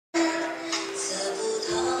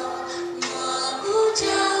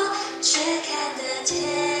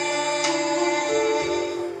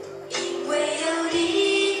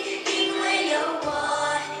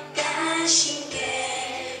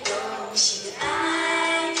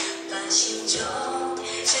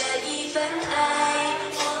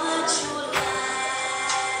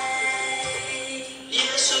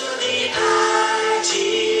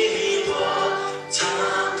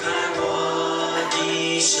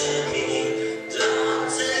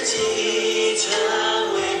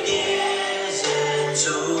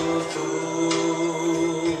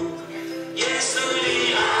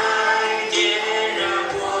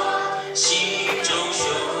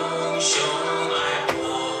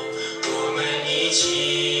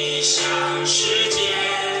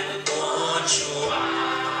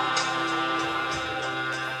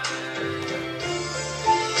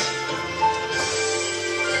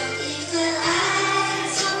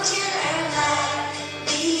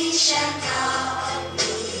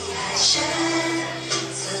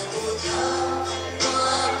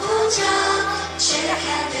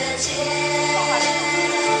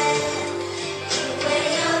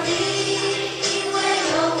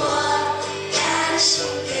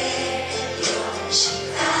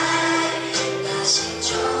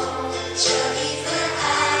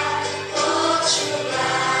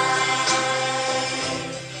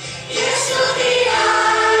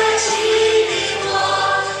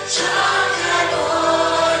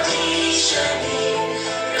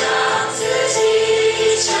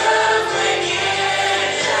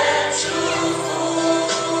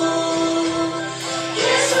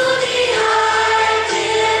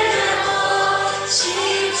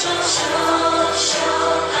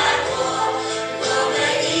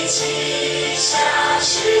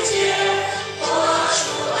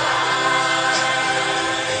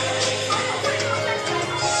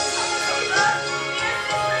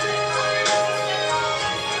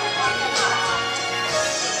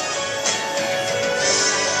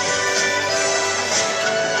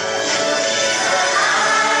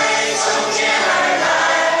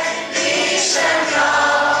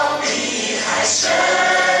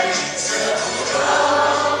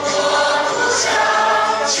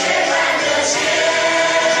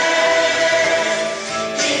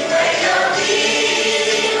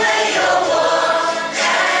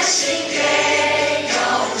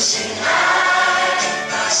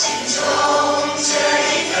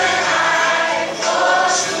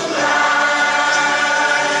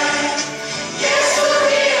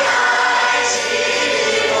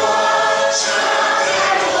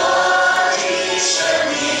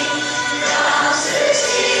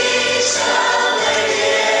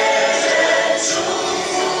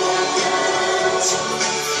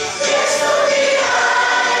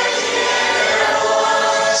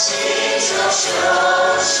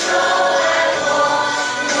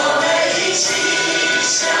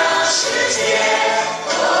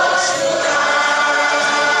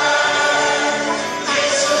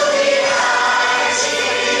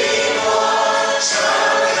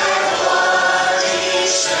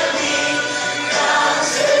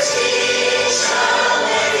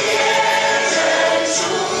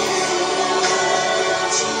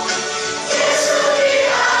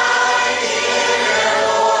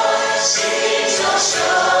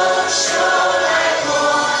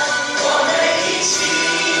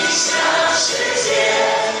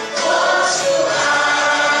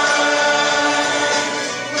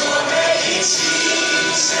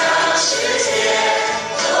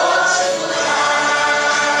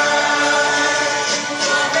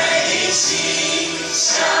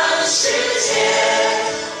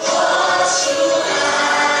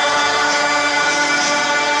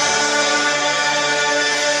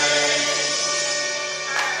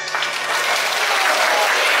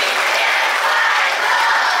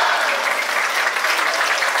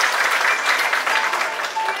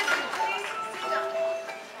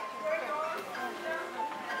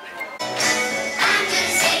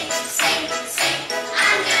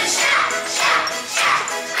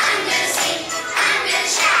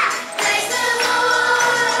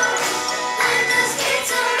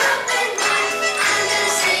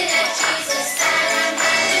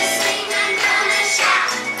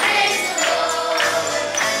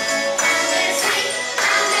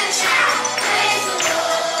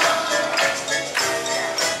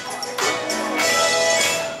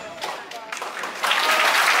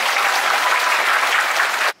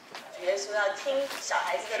听小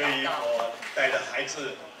孩子的所以祷告。我带着孩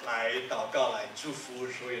子来祷告，来祝福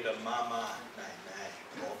所有的妈妈、奶奶、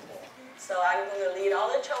婆婆。So I'm going to lead all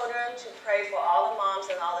the children to pray for all the moms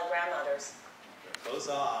and all the grandmothers. Close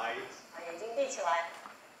our eyes. 把眼睛闭起来。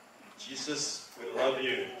Jesus, we love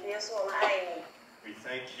you. 耶稣，我们爱你。We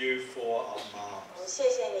thank you for our 我 moms. 们谢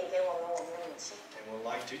谢你给我们的母亲。 And we'd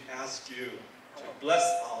like to ask you to bless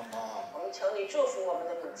our mom 我们求你祝福我们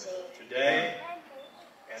的母亲， today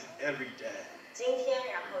and every day. 今天，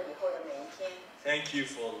然后以后的每一天。 Thank you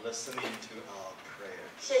for listening to our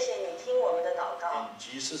prayers. 谢谢你听我们的祷告， In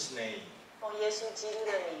Jesus' name. 奉耶稣基督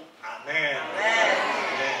的名。 Amen. Amen.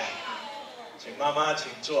 Amen. 请妈妈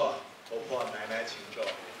请坐，婆婆奶奶请坐。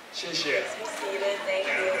谢谢。 Be seated. Thank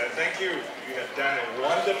And you. thank you. You have done a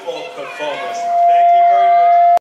wonderful performance.